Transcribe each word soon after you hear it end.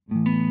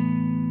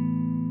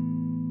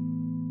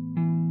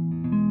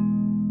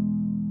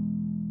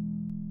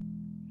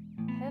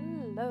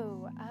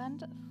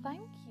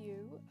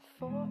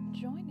for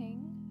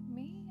joining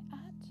me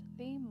at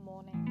the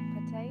Morning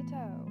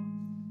Potato.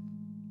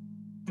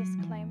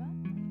 Disclaimer,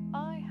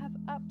 I have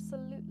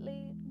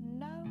absolutely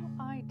no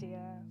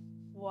idea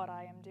what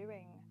I am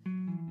doing.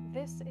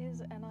 This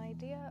is an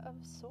idea of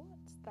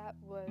sorts that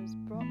was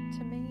brought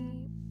to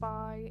me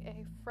by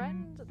a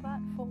friend that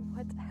for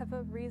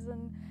whatever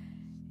reason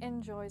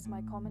enjoys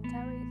my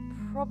commentary,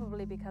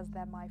 probably because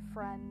they're my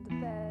friend.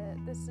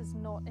 This is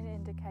not an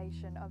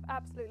indication of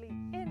absolutely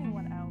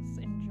anyone else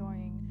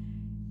enjoying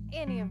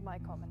any of my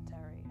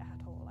commentary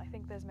at all. I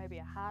think there's maybe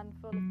a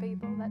handful of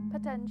people that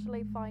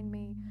potentially find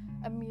me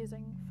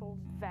amusing for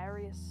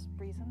various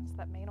reasons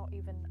that may not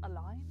even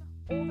align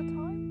all the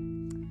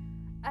time.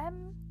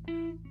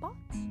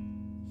 But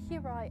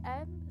here I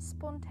am,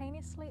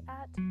 spontaneously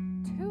at 2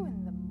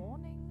 a.m.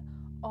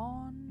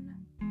 on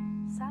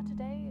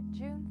Saturday,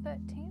 June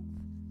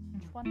 13th,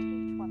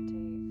 2020.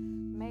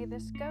 May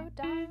this go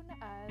down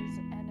as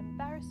an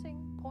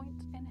embarrassing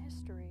point in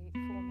history for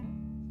me.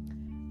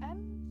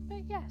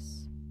 But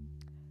yes,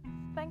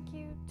 thank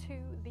you to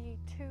the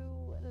 2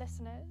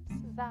 listeners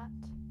that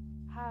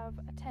have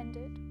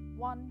attended,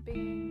 one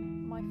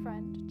being my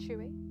friend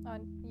Chewy,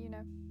 and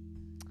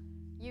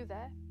you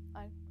there,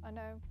 I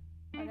know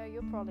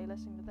you're probably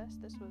listening to this.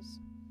 This was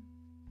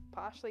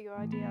partially your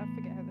idea, I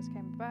forget how this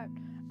came about.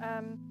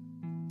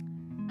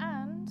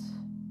 And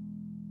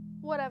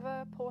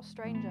whatever poor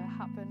stranger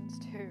happens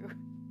to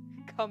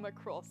come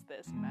across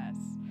this mess.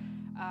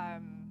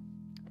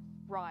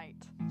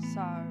 Right,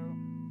 so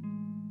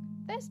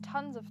there's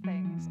tons of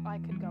things I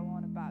could go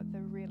on about.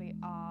 There really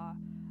are.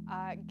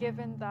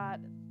 Given that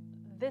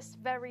this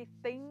very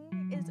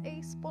thing is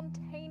a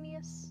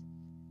spontaneous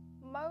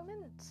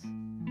moment,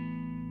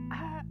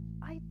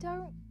 I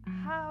don't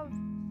have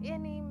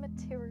any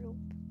material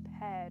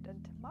prepared,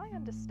 and to my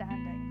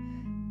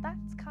understanding,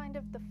 that's kind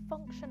of the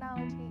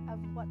functionality of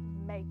what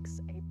makes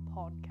a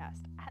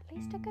podcast, at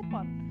least a good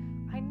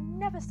one. I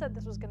never said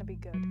this was going to be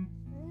good.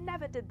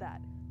 Never did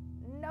that.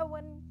 No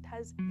one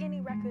has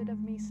any record of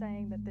me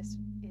saying that this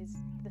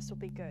will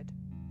be good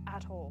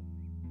at all.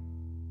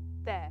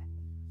 There.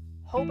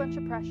 Whole bunch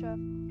of pressure,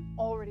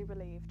 already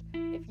relieved.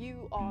 If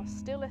you are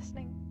still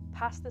listening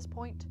past this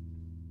point,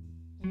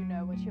 you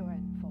know what you're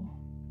in for.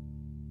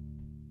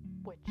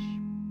 Which,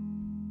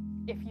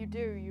 if you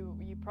do,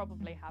 you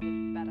probably have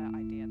a better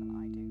idea than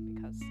I do,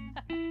 because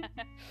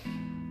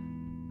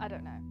I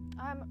don't know.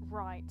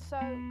 Right, so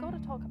gotta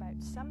talk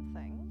about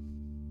something.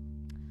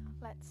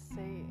 Let's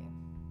see.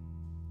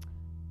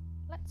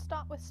 Let's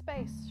start with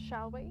space,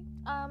 shall we?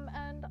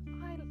 And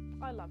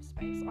I love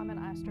space. I'm an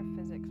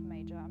astrophysics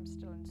major. I'm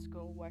still in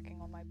school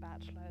working on my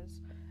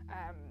bachelor's.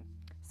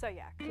 So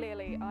yeah,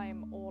 clearly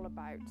I'm all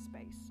about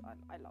space.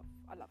 I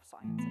love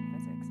science and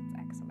physics. It's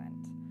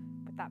excellent.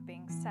 With that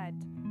being said,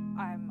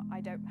 I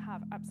don't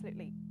have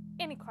absolutely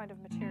any kind of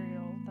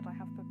material that I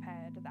have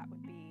prepared that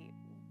would be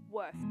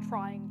worth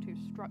trying to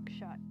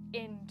structure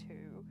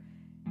into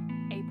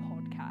a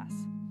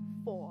podcast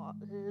for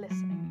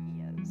listening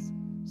ears.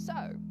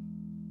 So,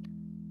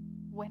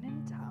 when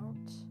in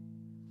doubt,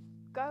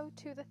 go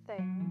to the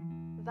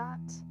thing that,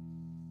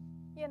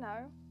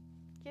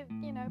 give,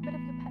 a bit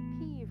of your pet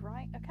peeve,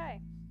 right?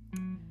 Okay.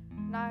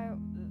 Now,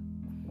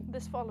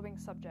 this following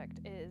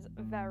subject is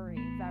very,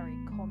 very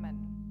common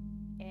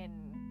in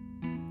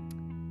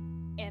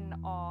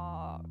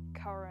our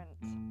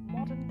current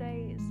modern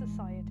day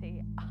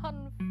society,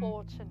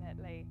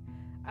 unfortunately.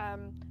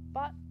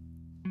 But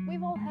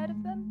we've all heard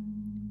of them.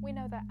 We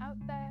know they're out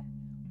there.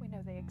 We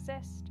know they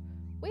exist.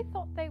 We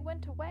thought they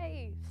went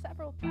away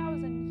several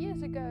thousand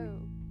years ago,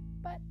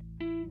 but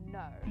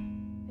no,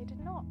 they did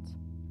not.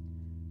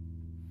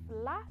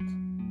 Flat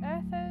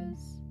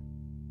Earthers,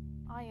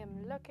 I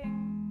am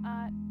looking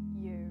at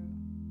you.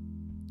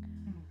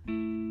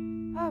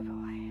 Oh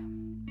boy.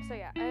 So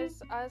yeah,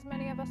 as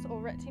many of us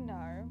already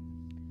know,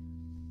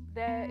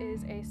 there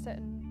is a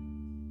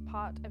certain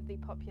part of the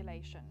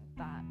population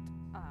that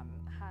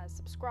has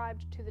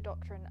subscribed to the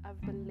doctrine of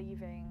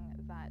believing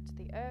that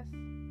the Earth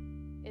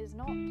is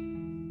not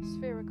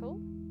spherical,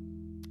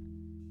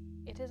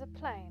 it is a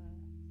plane,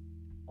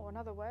 or in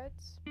other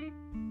words,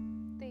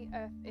 the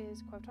Earth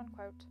is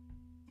quote-unquote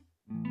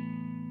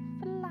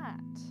flat.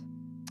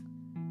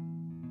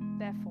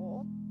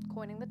 Therefore,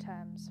 coining the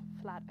terms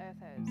Flat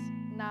Earthers.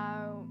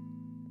 Now,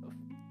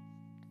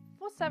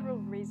 for several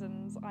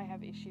reasons, I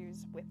have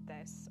issues with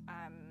this.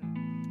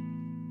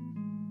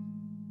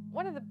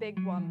 One of the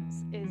big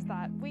ones is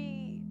that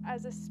we,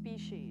 as a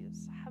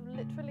species, have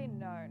literally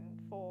known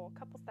for a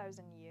couple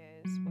thousand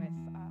years with,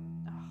 I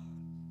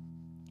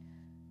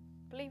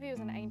believe he was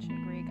an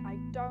ancient Greek. I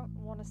don't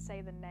want to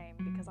say the name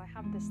because I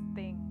have this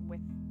thing with,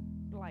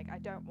 I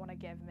don't want to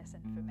give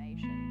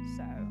misinformation.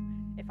 So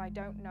if I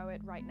don't know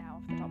it right now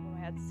off the top of my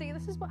head, see,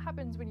 this is what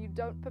happens when you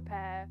don't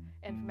prepare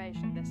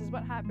information. This is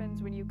what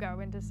happens when you go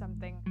into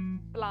something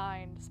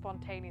blind,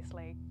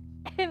 spontaneously,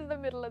 in the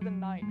middle of the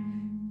night,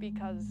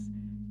 because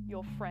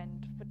your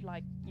friend would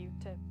like you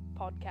to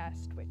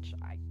podcast, which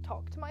I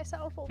talk to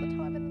myself all the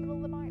time in the middle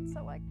of the night,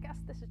 so I guess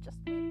this is just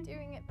me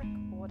doing it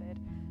recorded.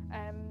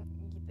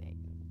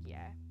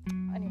 yeah.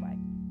 Anyway,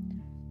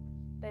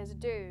 there's a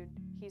dude.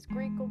 He's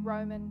Greek or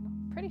Roman.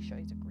 I'm pretty sure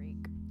he's a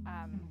Greek.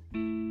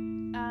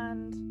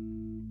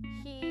 And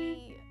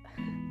he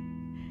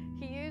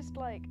used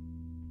like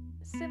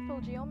simple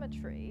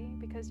geometry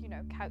because, you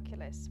know,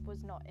 calculus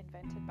was not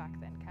invented back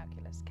then.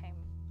 Calculus came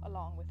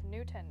along with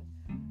Newton.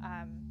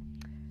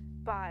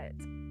 But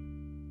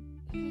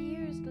he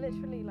used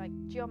literally like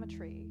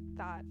geometry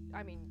that,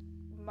 I mean,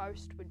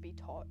 most would be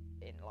taught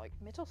in like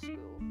middle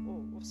school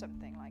or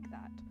something like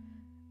that,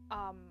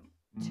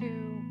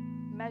 to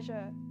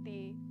measure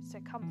the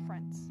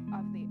circumference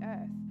of the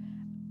earth.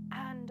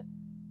 And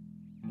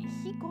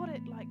he got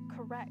it like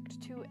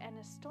correct to an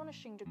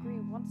astonishing degree.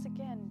 Once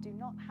again, do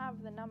not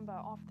have the number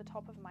off the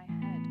top of my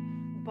head,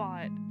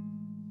 but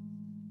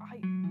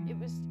it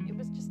was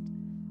just,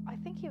 I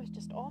think he was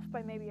just off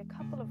by maybe a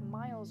couple of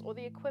miles, or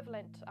the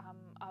equivalent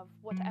of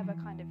whatever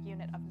kind of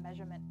unit of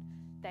measurement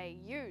they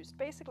used.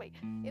 Basically,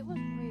 it was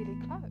really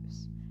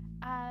close.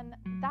 And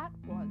that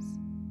was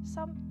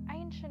some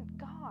ancient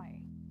guy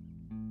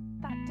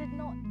that did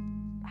not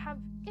have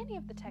any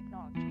of the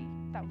technology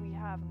that we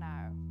have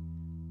now.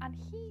 And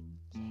he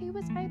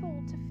was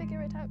able to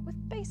figure it out with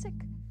basic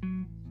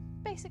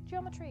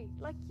geometry.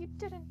 Like, you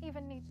didn't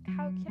even need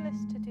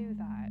calculus to do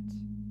that.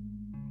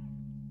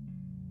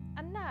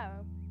 And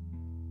now,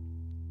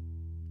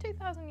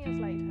 2,000 years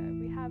later,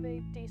 we have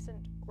a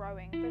decent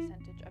growing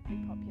percentage of the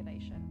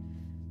population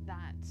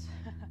that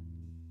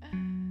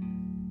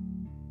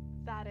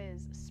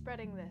is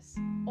spreading this.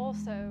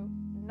 Also,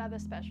 another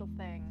special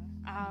thing,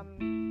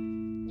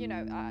 you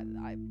know,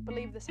 I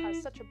believe this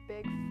has such a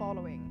big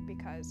following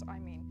because, I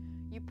mean,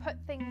 you put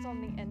things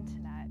on the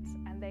internet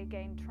and they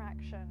gain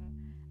traction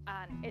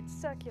and it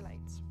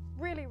circulates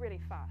really, really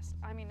fast.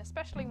 I mean,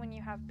 especially when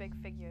you have big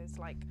figures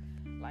like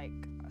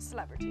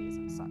celebrities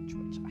and such,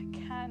 which I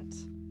can't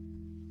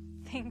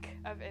think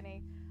of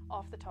any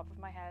off the top of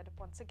my head.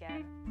 Once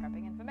again,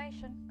 prepping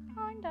information,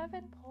 kind of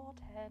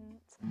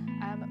important.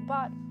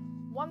 But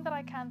one that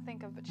I can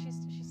think of, but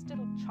she's still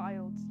a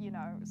child, you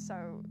know,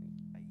 so,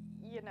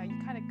 you know, you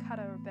kind of cut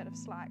her a bit of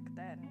slack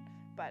then.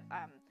 But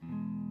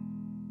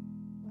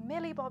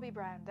Millie Bobby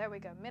Brown, there we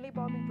go. Millie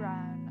Bobby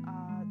Brown,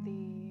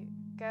 the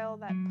girl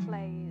that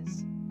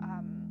plays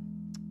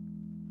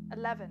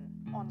 11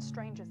 on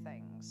Stranger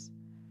Things.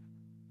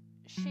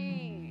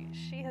 She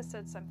has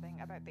said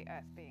something about the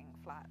Earth being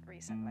flat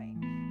recently,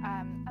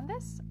 and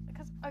this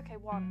because, okay,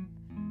 one,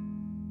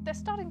 they're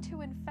starting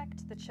to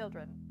infect the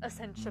children,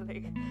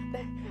 essentially.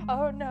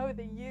 Oh no,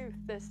 the youth.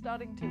 They're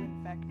starting to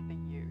infect the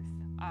youth,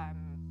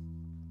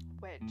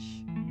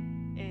 which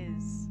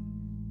is,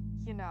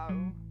 you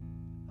know,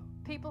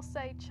 people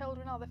say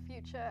children are the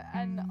future,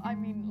 and I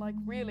mean, like,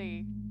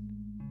 really,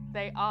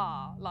 they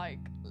are. Like,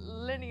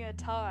 linear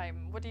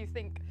time. What do you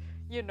think?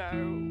 You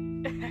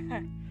know.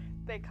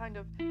 They're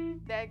gonna,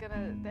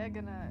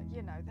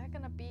 you know, they're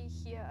gonna be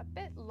here a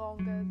bit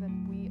longer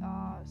than we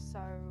are,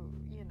 so,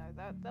 you know,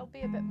 they'll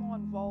be a bit more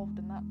involved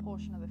in that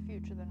portion of the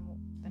future than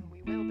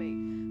we will be.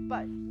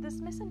 But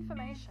this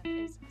misinformation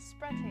is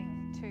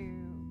spreading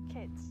to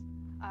kids,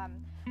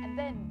 and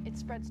then it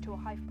spreads to a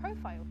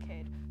high-profile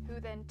kid who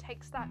then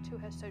takes that to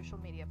her social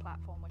media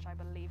platform, which I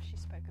believe she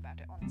spoke about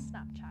it on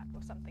Snapchat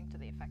or something to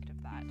the effect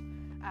of that.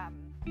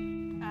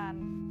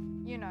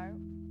 And, you know,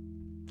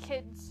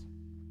 kids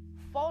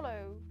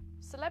follow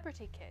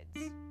celebrity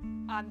kids,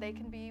 and they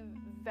can be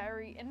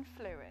very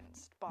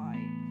influenced by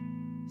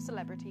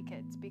celebrity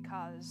kids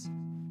because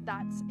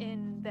that's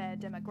in their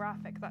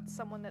demographic. That's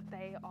someone that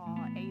they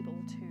are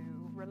able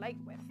to relate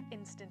with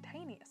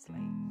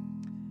instantaneously.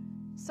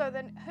 So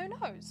then, who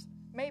knows?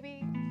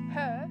 Maybe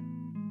her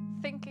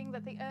thinking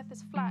that the Earth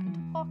is flat and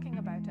talking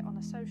about it on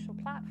a social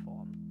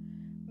platform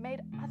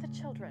made other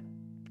children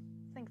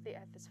think the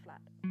Earth is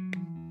flat.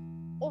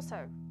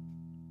 Also,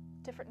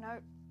 different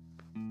note,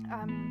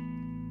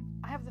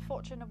 I have the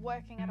fortune of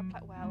working at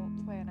well,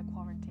 we're in a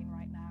quarantine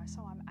right now,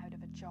 so I'm out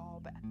of a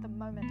job at the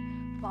moment,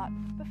 but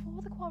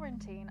before the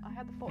quarantine, I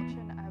had the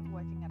fortune of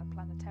working at a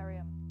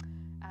planetarium,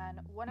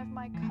 and one of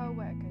my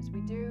co-workers,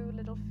 we do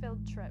little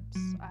field trips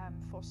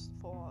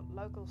for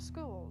local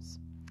schools,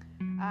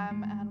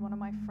 and one of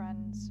my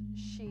friends,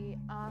 she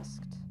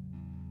asked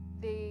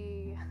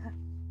the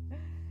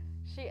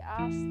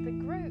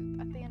group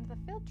at the end of the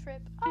field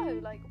trip, oh,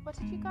 like, what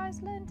did you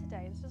guys learn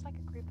today? This was like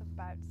a group of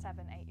about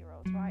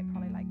 7-8-year-olds, right?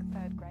 Probably like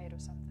 3rd grade or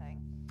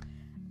something.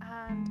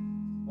 And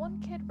one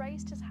kid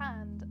raised his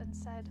hand and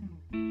said,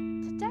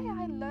 today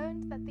I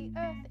learned that the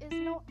Earth is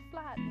not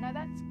flat. Now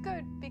that's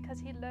good because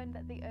he learned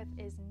that the Earth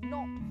is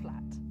not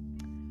flat.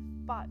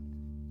 But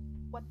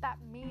what that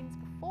means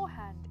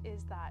beforehand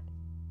is that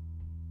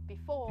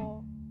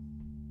before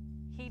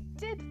he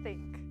did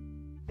think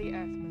the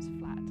Earth was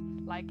flat.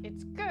 Like,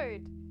 it's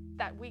good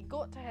that we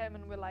got to him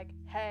and we're like,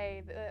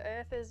 hey, the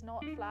Earth is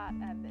not flat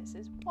and this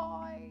is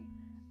why.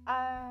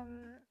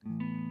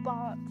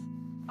 But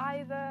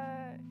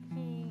either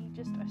he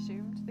just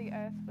assumed the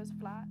Earth was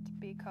flat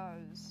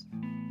because,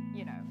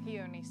 you know, he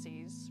only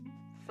sees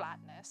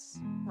flatness,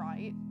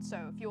 right?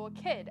 So if you're a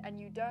kid and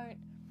you don't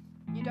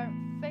you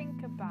don't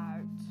think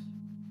about,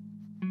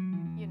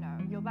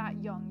 you're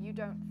that young, you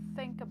don't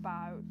think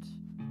about,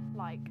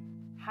 like,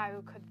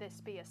 how could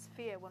this be a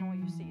sphere when all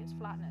you see is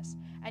flatness?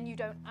 And you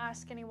don't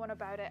ask anyone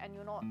about it, and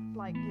you're not,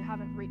 like, you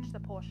haven't reached the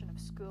portion of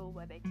school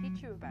where they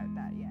teach you about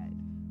that yet,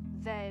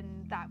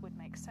 then that would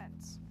make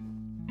sense.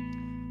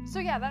 So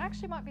yeah, that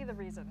actually might be the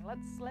reason.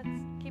 Let's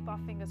keep our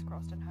fingers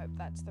crossed and hope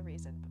that's the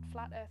reason. But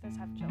flat earthers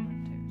have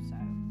children too, so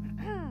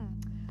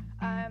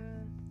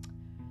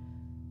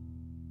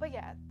but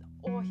yeah,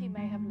 or he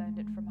may have learned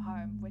it from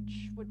home,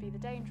 which would be the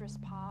dangerous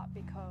part,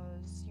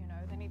 because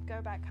then he'd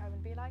go back home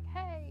and be like,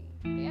 hey,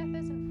 the earth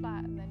isn't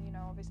flat, and then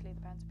obviously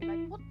the parents would be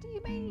like, what do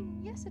you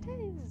mean? Yes, it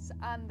is.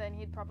 And then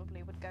he'd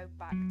probably would go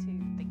back to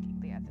thinking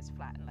the earth is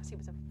flat, unless he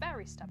was a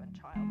very stubborn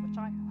child, which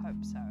I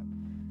hope so.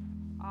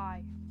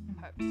 I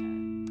hope so.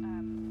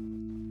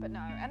 But no,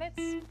 and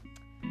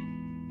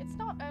it's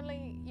not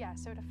only,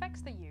 so it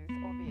affects the youth,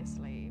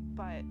 obviously,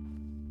 but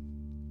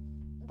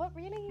what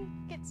really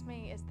gets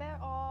me is there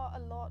are a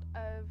lot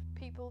of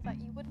people that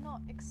you would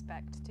not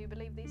expect to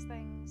believe these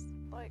things.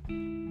 Like,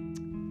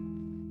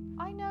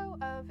 I know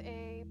of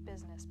a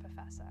business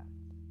professor,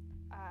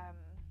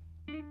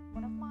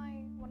 one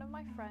of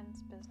my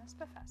friend's business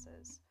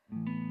professors,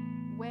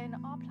 when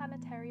our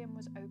planetarium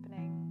was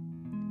opening,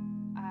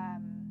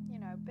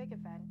 big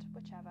event,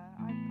 whichever,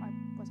 I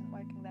wasn't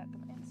working there,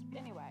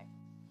 anyway,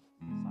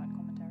 side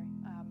commentary,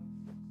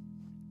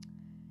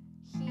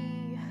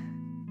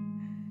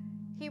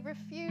 he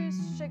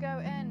refused to go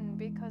in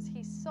because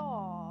he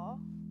saw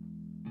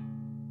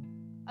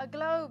a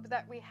globe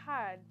that we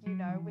had,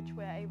 which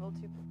we're able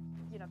to,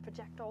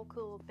 project all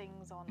cool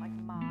things on, like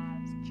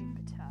Mars,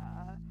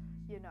 Jupiter,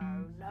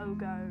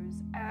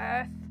 logos,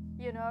 Earth,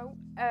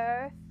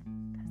 Earth,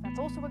 because that's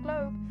also a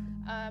globe.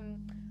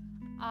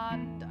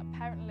 And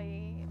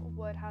apparently,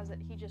 word has it,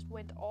 he just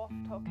went off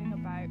talking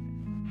about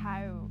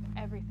how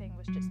everything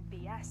was just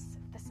BS,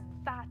 this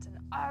and that, and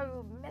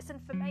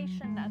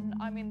misinformation. And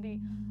I mean, the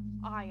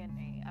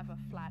irony of a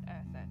flat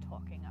earther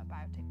talking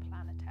about a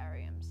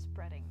planetarium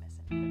spreading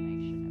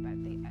misinformation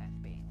about the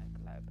Earth being a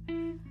globe.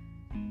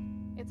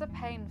 It's a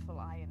painful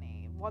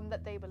irony, one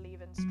that they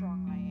believe in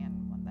strongly,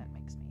 and one that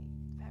makes me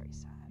very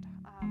sad.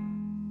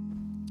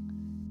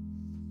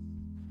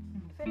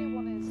 If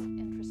anyone is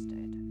interested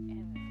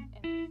in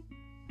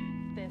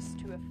this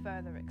to a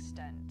further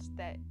extent,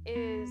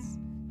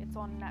 it's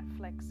on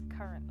Netflix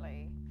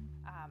currently.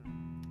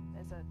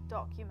 There's a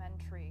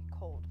documentary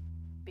called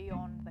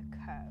Beyond the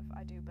Curve.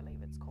 I do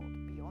believe it's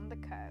called Beyond the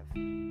Curve.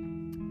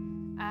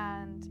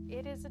 And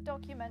it is a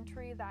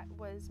documentary that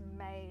was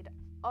made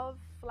of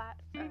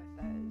flat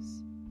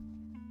earthers.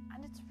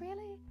 And it's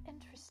really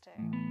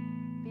interesting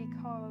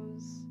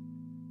because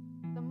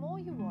the more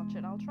you watch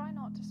it, I'll try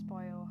not to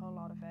spoil a whole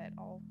lot of it.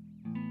 I'll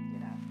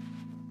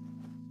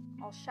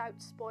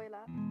shout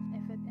spoiler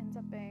if it ends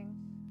up being.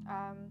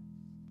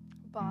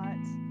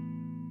 But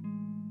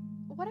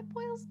what it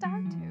boils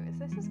down to is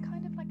this is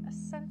kind of like a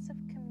sense of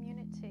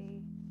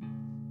community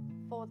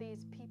for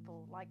these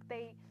people. Like,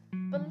 they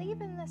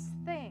believe in this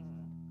thing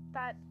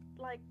that,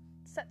 like,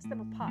 sets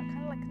them apart,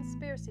 kind of like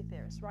conspiracy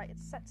theorists, right? It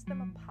sets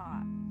them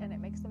apart and it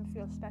makes them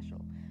feel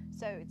special.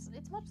 So it's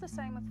much the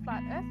same with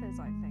flat earthers,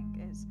 I think,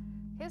 is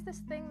here's this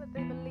thing that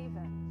they believe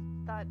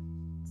in that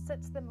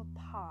sets them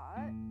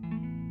apart,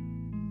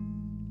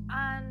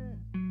 and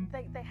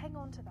they hang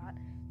on to that.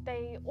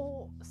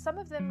 Some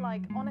of them,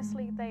 like,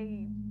 honestly,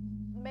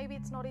 maybe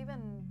it's not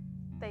even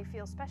they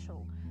feel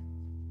special.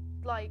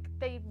 Like,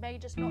 they may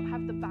just not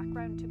have the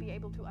background to be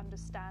able to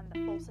understand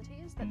the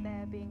falsities that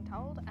they're being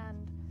told,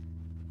 and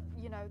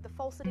the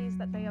falsities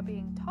that they are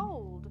being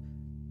told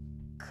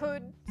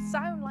could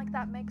sound like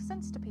that makes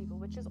sense to people,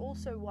 which is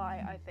also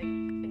why I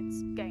think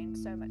it's gained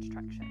so much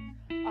traction.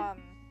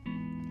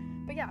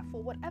 But yeah,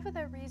 for whatever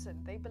their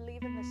reason, they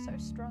believe in this so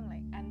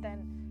strongly, and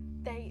then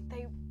they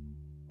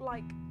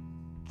like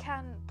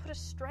can put a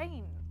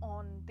strain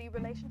on the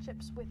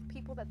relationships with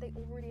people that they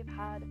already have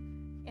had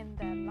in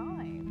their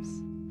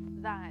lives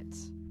that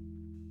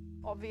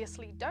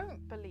obviously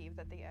don't believe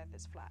that the earth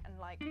is flat. And,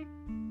 like,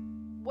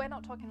 we're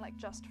not talking like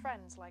just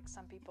friends. Like,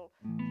 some people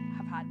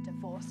have had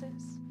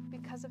divorces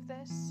because of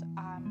this.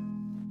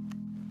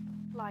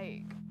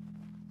 Like,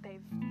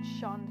 they've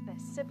shunned their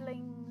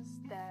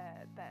siblings,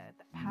 their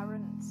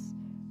parents,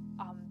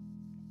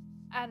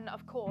 and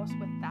of course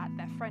with that,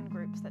 their friend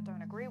groups that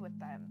don't agree with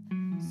them.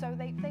 So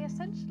they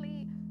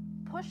essentially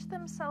push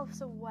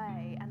themselves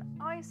away and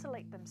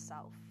isolate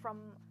themselves from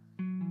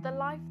the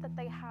life that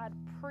they had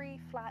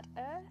pre-flat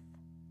earth.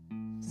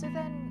 So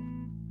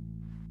then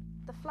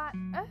the flat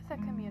earther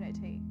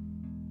community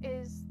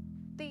is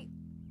the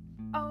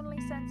only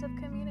sense of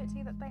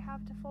community that they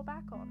have to fall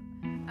back on.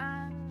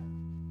 And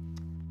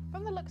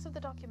from the looks of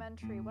the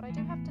documentary, what I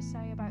do have to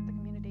say about the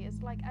community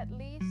is, like, at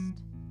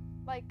least,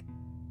 like,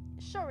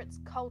 sure, it's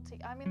culty.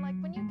 I mean, like,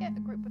 when you get a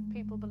group of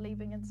people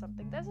believing in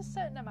something, there's a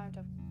certain amount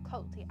of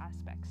culty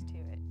aspects to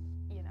it,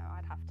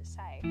 I'd have to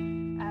say.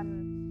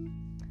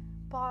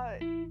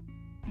 But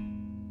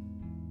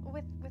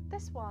with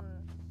this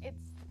one,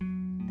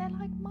 they're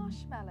like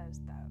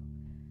marshmallows, though.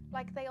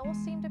 Like, they all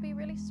seem to be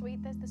really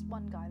sweet. There's this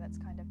one guy that's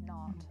kind of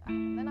not.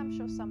 And then I'm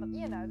sure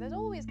there's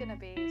always going to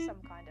be some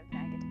kind of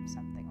negative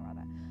something or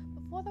other.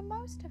 But for the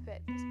most of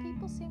it, these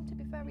people seem to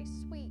be very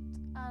sweet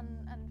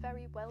and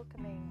very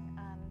welcoming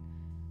and,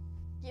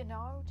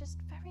 just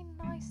very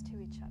nice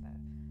to each other.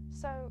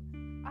 So,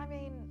 I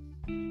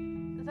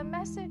mean, the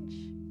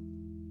message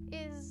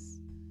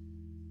is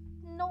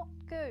not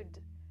good,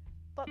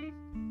 but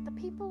the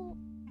people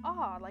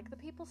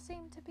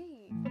seem to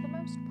be, for the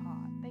most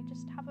part. They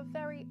just have a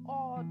very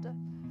odd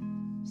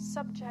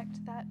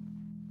subject that,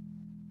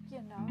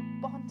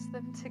 bonds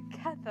them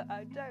together.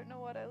 I don't know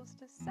what else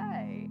to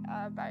say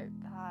about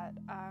that.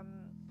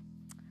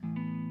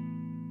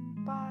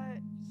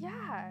 But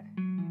yeah,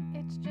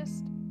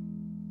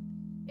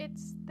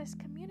 it's this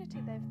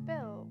community they've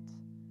built.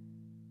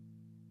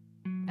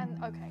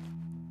 And okay,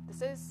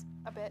 this is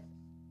a bit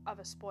of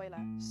a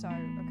spoiler, so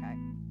okay,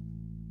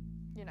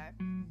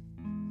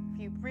 if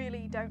you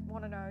really don't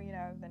want to know,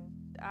 then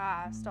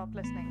stop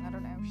listening. I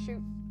don't know,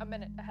 shoot a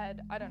minute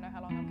ahead. I don't know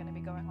how long I'm going to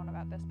be going on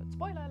about this, but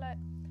spoiler alert.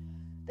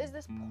 There's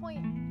this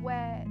point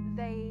where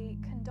they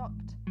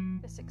conduct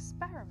this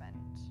experiment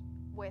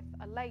with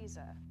a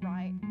laser,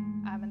 right?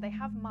 And they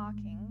have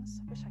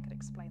markings. I wish I could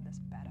explain this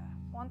better.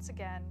 Once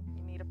again,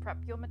 you need to prep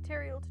your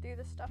material to do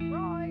this stuff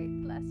right.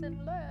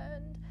 Lesson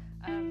learned.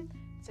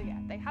 So yeah,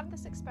 they have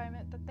this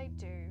experiment that they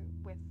do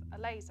with a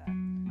laser,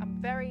 a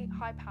very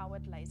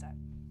high-powered laser,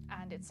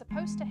 and it's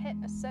supposed to hit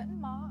a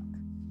certain mark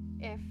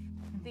if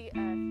the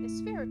Earth is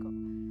spherical,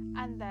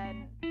 and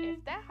then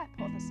if their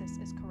hypothesis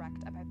is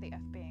correct about the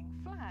Earth being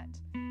flat,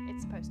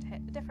 it's supposed to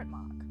hit a different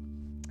mark.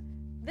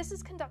 This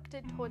is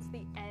conducted towards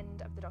the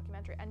end of the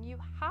documentary, and you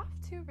have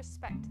to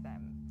respect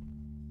them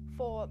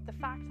for the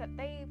fact that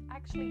they've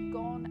actually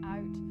gone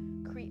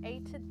out,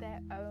 created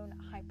their own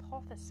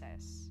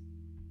hypothesis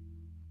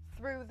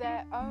through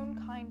their own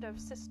kind of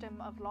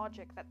system of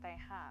logic that they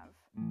have,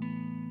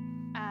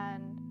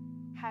 and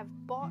have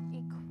bought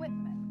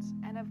equipment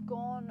and have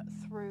gone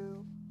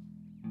through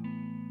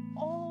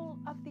all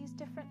of these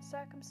different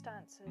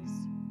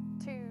circumstances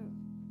to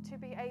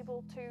be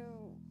able to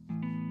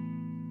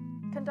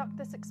conduct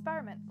this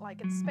experiment,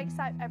 and space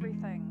out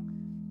everything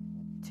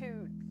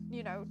to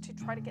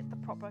try to get the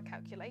proper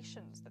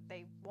calculations that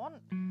they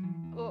want.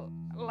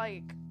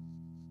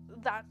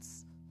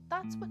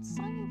 That's what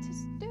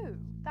scientists do.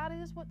 That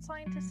is what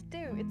scientists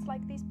do. It's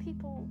like these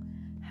people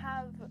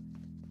have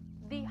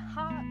the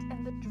heart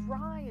and the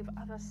drive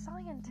of a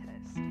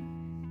scientist,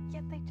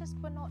 yet they just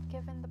were not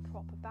given the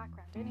proper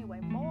background.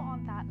 Anyway, more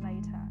on that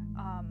later.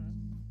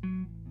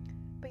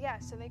 But yeah,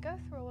 so they go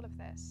through all of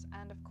this,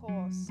 and of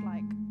course,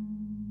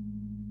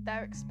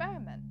 their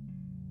experiment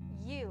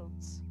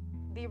yields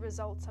the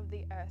results of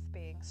the Earth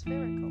being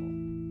spherical.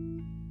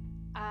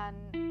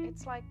 And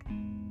it's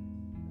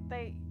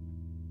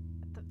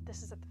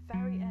this is at the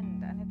very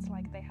end, and it's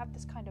like they have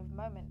this kind of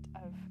moment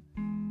of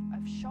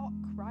shock,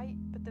 right?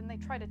 But then they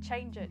try to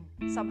change it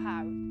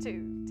somehow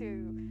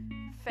to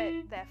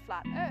fit their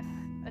flat Earth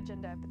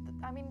agenda. But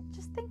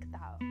just think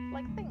that.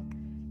 Think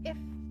if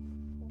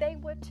they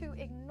were to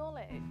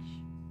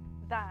acknowledge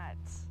that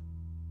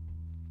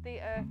the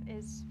Earth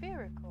is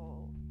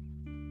spherical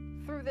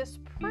through this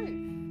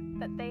proof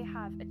that they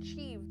have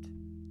achieved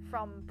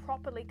from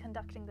properly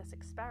conducting this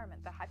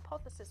experiment. The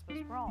hypothesis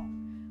was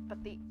wrong,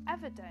 but the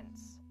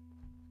evidence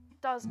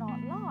does not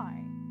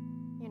lie.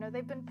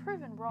 They've been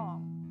proven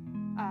wrong.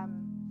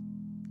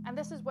 And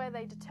this is where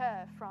they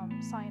deter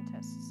from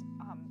scientists.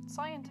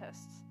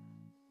 Scientists,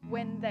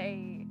 when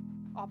they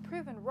are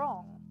proven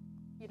wrong,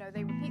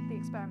 they repeat the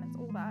experiments,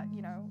 all that,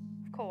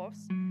 of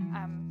course,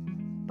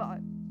 but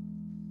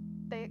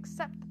they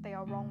accept that they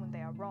are wrong when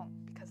they are wrong,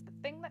 because the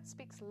thing that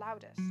speaks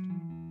loudest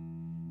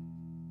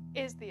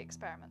is the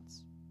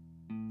experiments,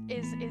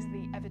 is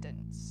the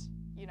evidence,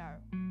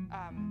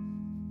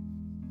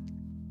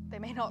 They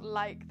may not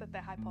like that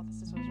their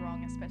hypothesis was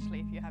wrong, especially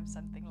if you have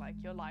something like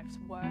your life's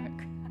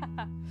work.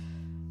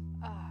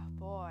 Oh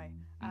boy.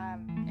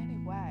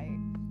 Anyway,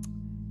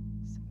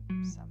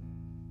 some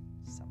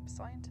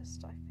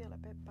scientists I feel a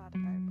bit bad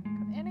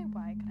about.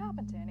 Anyway, it could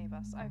happen to any of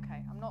us.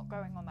 Okay, I'm not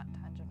going on that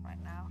tangent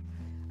right now.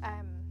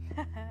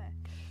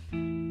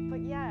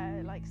 But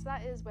yeah, so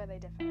that is where they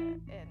differ in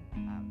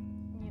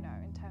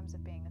in terms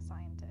of being a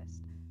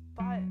scientist.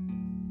 But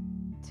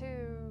to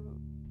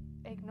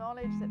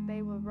acknowledge that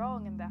they were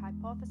wrong and their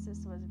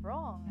hypothesis was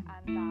wrong,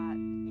 and that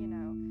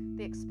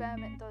the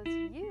experiment does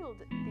yield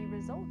the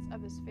results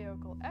of a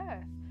spherical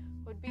Earth,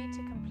 would be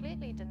to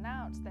completely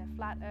denounce their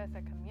flat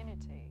earther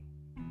community.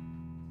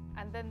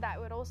 And then that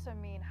would also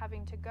mean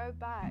having to go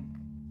back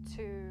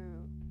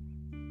to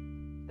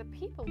the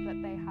people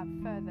that they have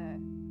further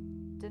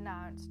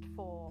denounced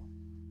for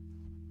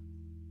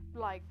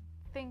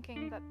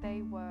thinking that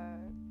they were,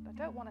 I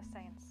don't want to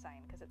say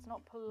insane because it's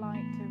not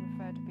polite to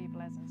refer to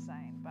people as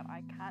insane, but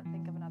I can't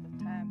think of another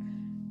term.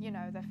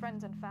 Their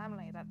friends and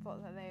family that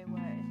thought that they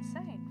were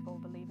insane for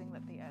believing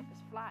that the Earth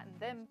is flat, and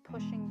them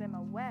pushing them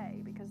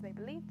away because they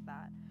believed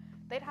that.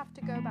 They'd have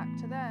to go back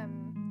to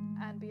them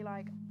and be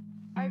like,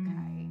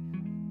 okay,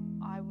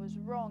 I was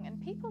wrong. And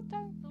people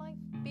don't like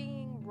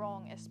being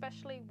wrong,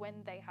 especially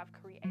when they have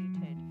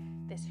created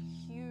this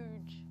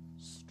huge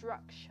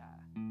structure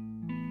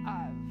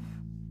of,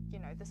 you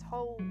know, this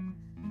whole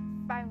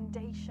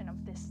foundation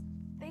of this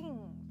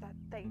thing that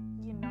they,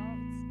 you know,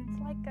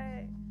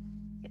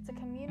 it's a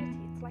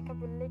community, it's like a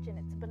religion,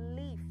 it's a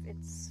belief,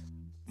 it's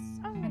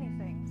so many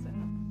things,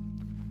 and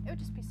it would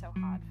just be so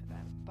hard for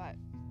them. But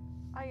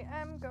I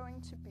am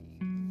going to be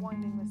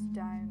winding this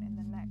down in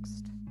the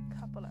next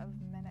couple of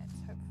minutes,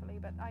 hopefully,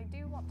 but I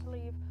do want to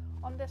leave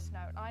on this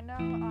note. I know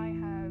I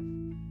have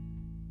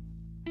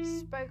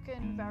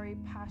spoken very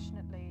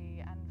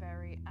passionately and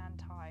very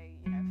anti,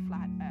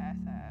 flat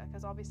earther,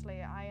 because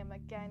obviously I am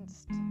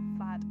against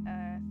flat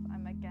earth,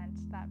 I'm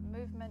against that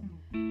movement,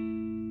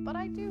 but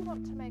I do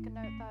want to make a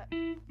note that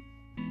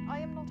I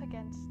am not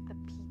against the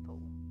people,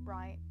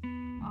 right?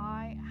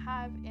 I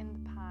have in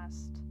the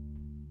past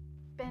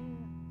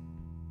been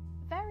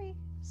very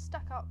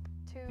stuck up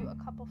to a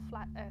couple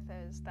flat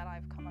earthers that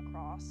I've come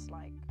across.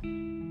 Like,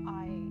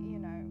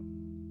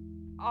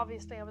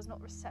 obviously I was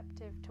not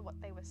receptive to what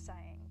they were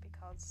saying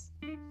because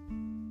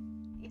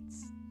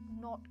it's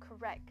not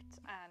correct,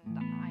 and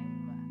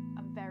I'm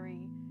a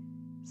very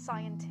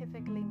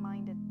scientifically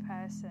minded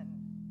person,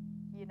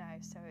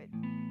 so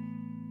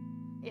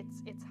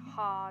it's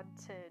hard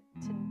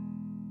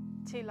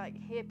to like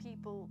hear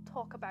people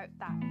talk about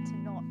that and to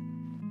not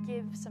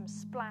give some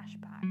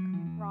splashback,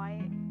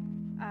 right?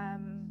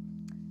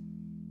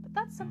 But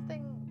that's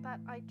something that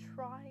I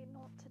try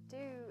not to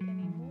do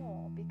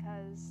anymore,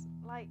 because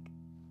like,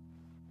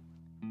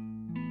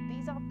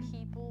 these are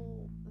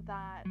people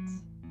that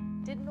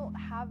did not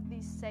have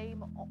the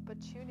same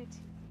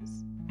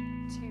opportunities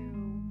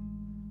to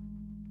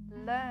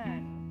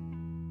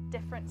learn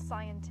different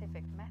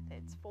scientific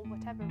methods for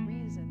whatever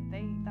reason.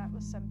 That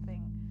was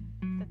something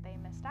that they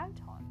missed out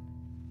on.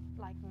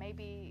 Like,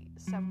 maybe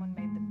someone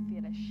made them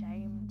feel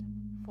ashamed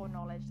for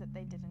knowledge that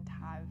they didn't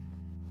have.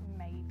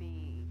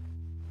 Maybe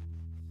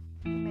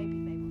they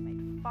were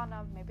made fun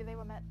of. Maybe they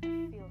were meant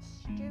to feel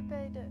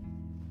stupid.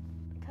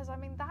 Because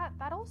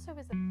that also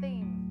is a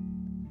theme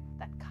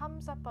that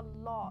comes up a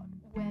lot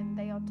when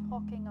they are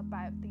talking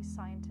about these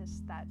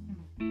scientists that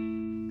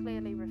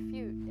clearly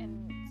refute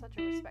in such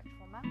a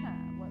respectful manner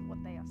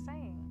what they are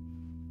saying.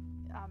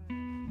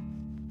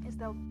 Is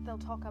they'll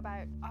talk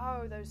about,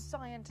 those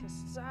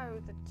scientists, so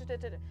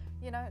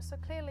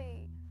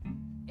clearly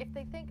if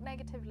they think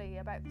negatively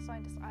about the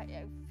scientists,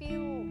 I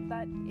feel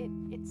that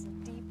it's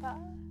deeper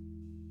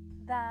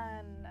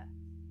than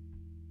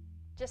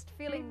just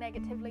feeling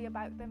negatively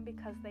about them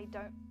because they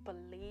don't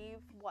believe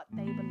what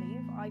they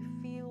believe. I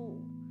feel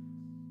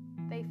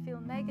they feel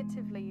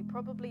negatively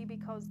probably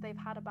because they've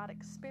had a bad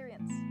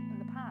experience in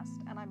the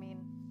past. And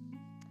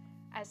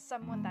as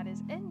someone that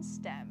is in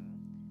STEM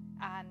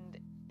and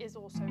is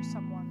also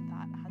someone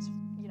that has,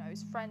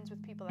 is friends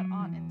with people that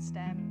aren't in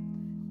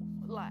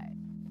STEM, like,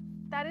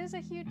 that is a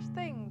huge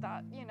thing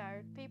that,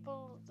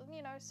 people,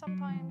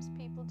 sometimes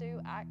people do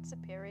act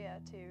superior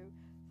to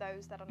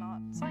those that are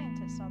not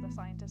scientists. Other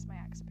scientists may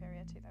act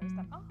superior to those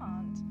that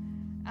aren't.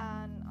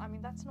 And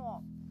that's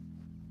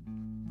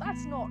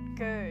not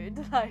good.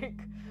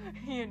 Like,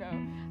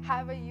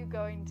 how are you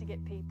going to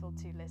get people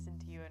to listen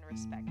to you and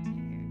respect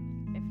you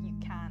if you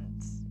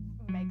can't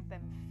make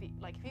them feel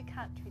like, if you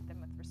can't treat them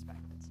with respect?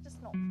 It's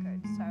just not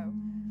good. So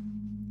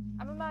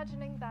I'm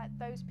imagining that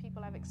those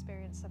people have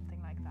experienced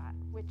something like that,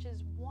 which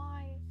is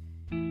why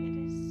it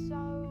is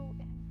so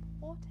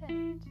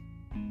important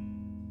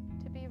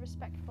to be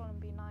respectful and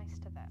be nice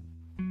to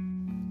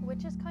them,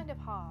 which is kind of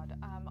hard.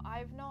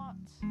 I've not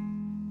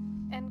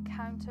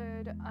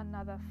encountered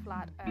another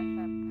flat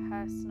earther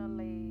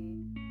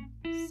personally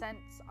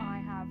since I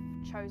have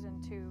chosen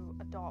to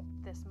adopt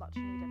this much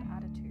needed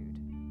attitude.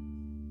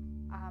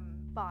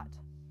 But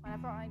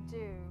whenever I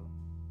do,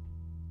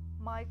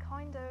 my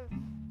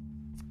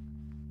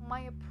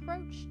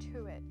approach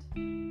to it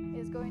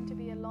is going to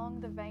be along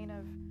the vein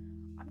of,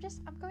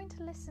 I'm going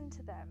to listen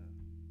to them.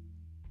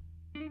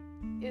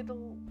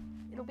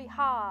 It'll be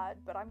hard,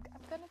 but I'm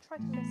going to try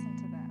to listen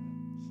to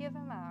them, hear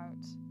them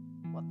out,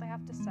 what they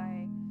have to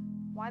say,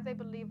 why they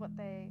believe what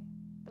they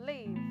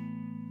believe.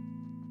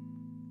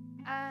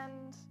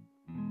 And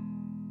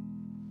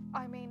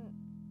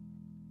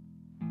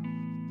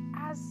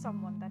as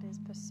someone that is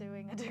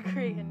pursuing a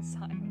degree in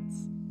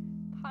science,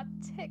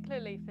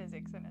 particularly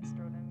physics and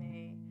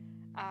astronomy,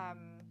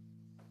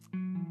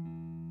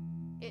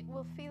 it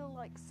will feel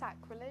like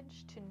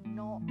sacrilege to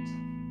not,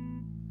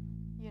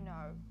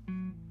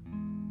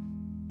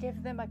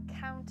 give them a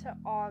counter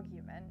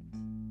argument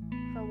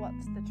for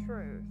what's the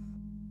truth.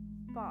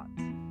 But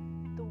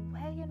the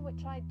way in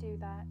which I do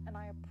that and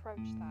I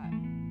approach that,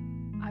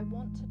 I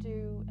want to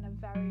do in a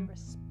very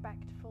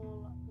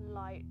respectful,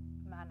 light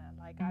manner.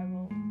 Like, I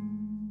will,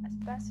 as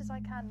best as I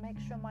can, make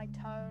sure my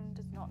tone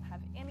does not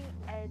have any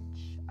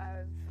edge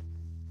of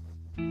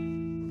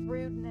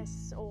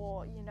rudeness,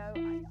 or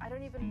I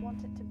don't even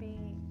want it to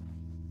be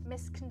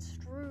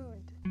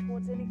misconstrued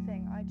towards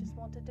anything. I just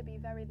want it to be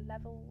very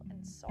level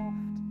and soft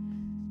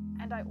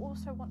And I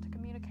also want to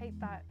communicate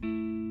that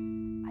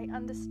I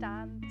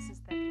understand this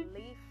is their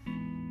belief.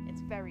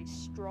 It's very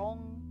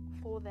strong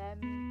for them.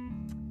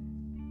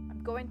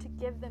 I'm going to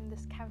give them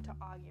this counter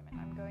argument.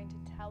 I'm going to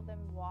tell them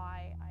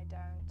why I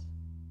don't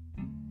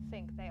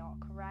think they are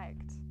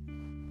correct.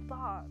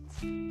 But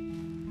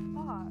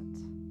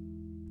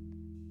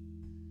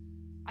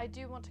I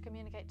do want to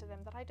communicate to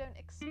them that I don't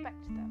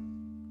expect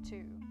them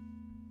to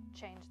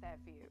change their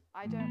view.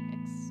 I don't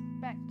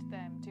expect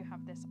them to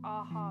have this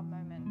aha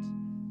moment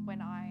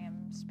when I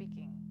am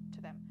speaking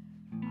to them.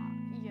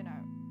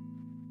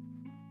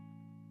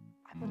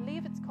 I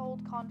believe it's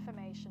called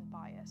confirmation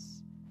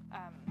bias,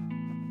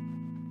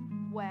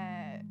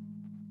 where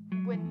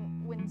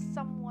when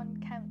someone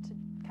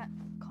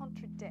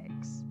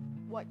contradicts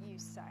what you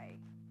say,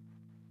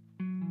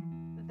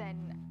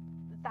 then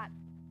that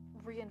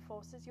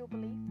reinforces your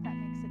belief. That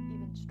makes it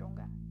even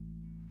stronger,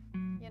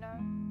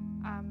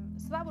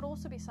 so that would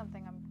also be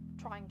something I'm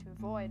trying to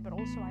avoid. But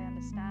also I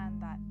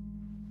understand that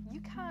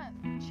you can't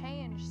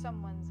change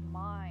someone's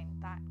mind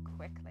that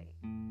quickly.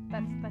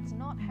 That's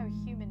not how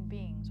human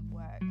beings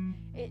work.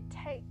 It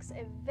takes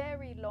a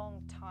very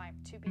long time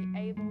to be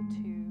able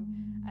to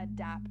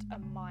adapt a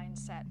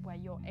mindset where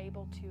you're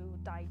able to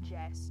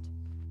digest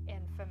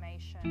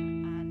information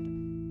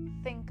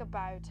and think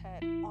about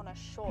it on a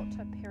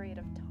shorter period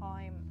of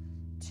time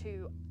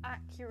to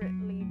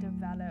accurately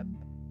develop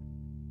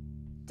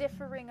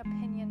differing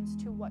opinions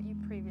to what you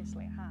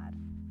previously had.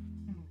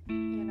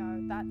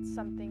 That's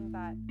something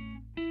that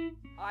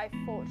I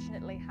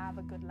fortunately have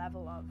a good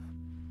level of,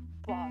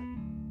 but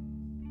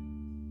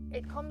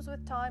it comes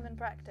with time and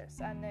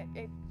practice, and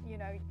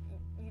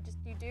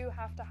you do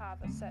have to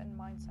have a certain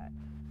mindset.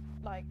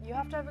 Like, you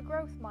have to have a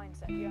growth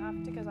mindset. You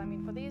have to, because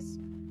for these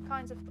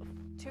kinds of,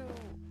 to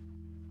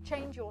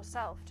change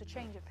yourself, to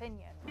change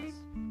opinions,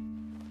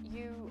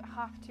 you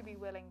have to be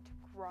willing to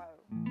grow,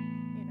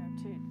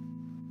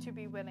 to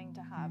be willing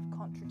to have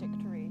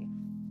contradictory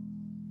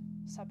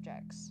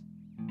subjects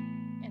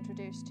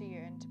introduced to you,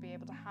 and to be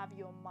able to have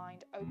your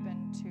mind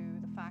open to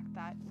the fact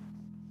that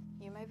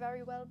you may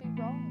very well be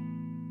wrong.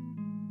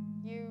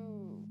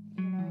 You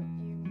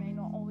may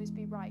not always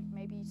be right.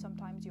 Maybe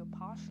sometimes you're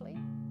partially,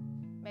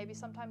 maybe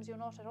sometimes you're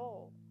not at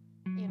all.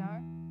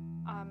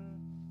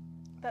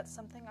 That's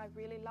something I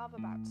really love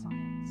about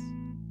science,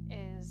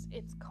 is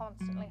it's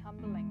constantly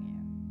humbling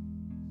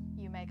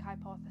you. You make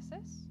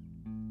hypotheses,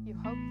 you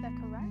hope they're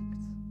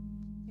correct,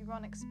 you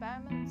run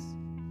experiments.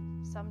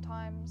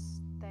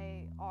 Sometimes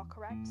they are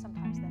correct,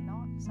 sometimes they're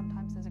not,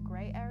 sometimes there's a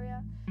grey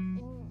area.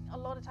 A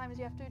lot of times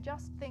you have to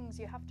adjust things,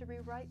 you have to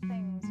rewrite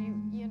things,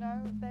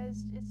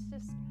 it's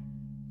just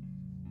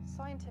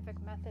scientific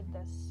method.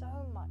 There's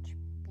so much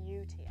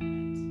beauty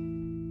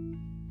in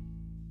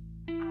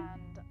it,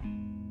 and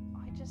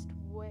I just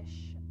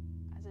wish,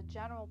 as a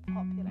general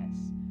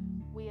populace,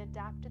 we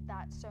adapted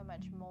that so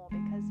much more,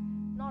 because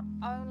not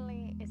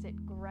only is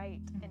it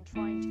great in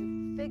trying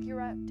to figure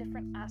out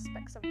different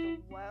aspects of the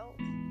world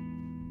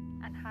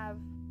and have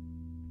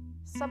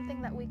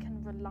something that we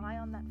can rely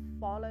on that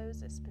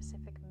follows a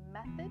specific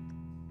method,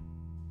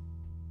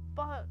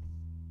 but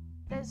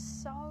there's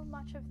so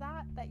much of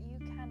that you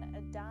can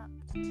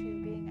adapt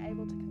to being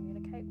able to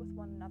communicate with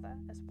one another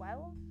as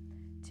well,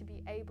 to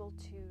be able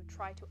to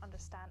try to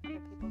understand other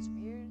people's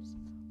views,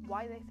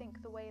 why they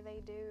think the way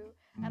they do.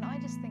 And I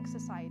just think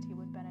society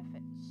would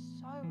benefit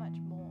so much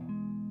more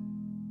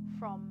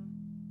from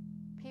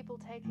people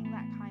taking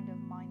that kind of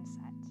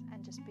mindset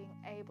and just being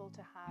able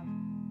to have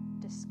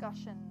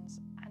discussions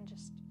and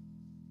just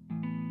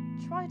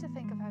try to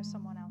think of how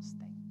someone else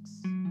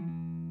thinks.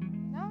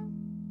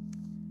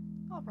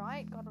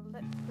 Alright, got a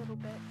little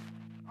bit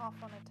off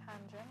on a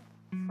tangent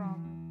from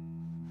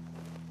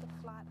the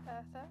Flat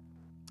Earther.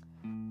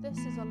 This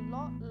is a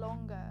lot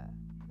longer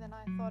than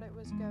I thought it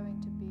was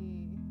going to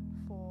be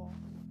for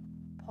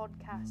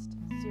podcast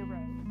 0.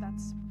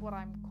 That's what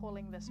I'm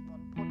calling this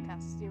one,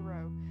 podcast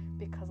 0,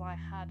 because I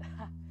had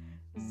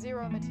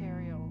 0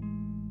 material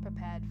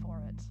prepared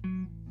for it.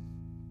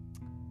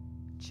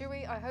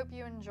 Chewy, I hope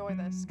you enjoy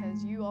this,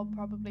 because you are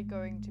probably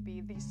going to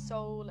be the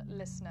sole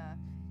listener.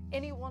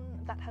 Anyone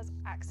that has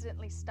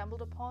accidentally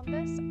stumbled upon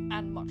this,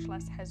 and much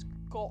less has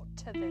got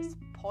to this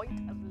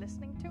point of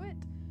listening to it,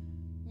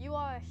 you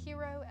are a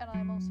hero, and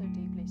I'm also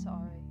deeply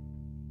sorry.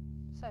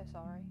 So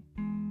sorry.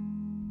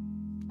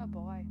 Oh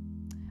boy.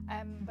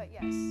 But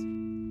yes,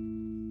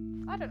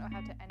 I don't know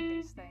how to end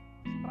these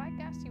things, but I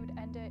guess you would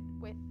end it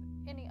with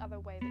any other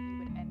way that you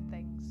would end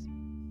things.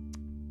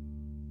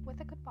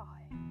 With a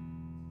goodbye.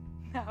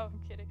 No, I'm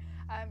kidding.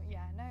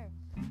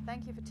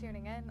 Thank you for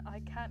tuning in. I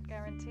can't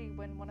guarantee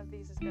when one of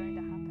these is going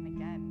to happen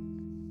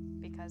again,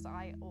 because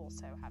I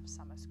also have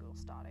summer school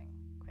starting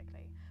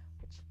quickly,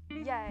 which,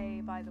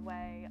 yay, by the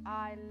way.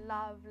 I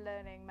love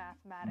learning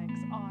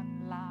mathematics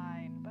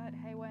online, but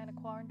hey, we're in a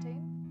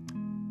quarantine.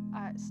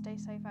 Stay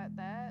safe out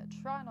there.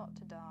 Try not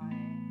to die.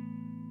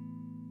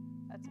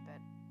 That's a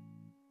bit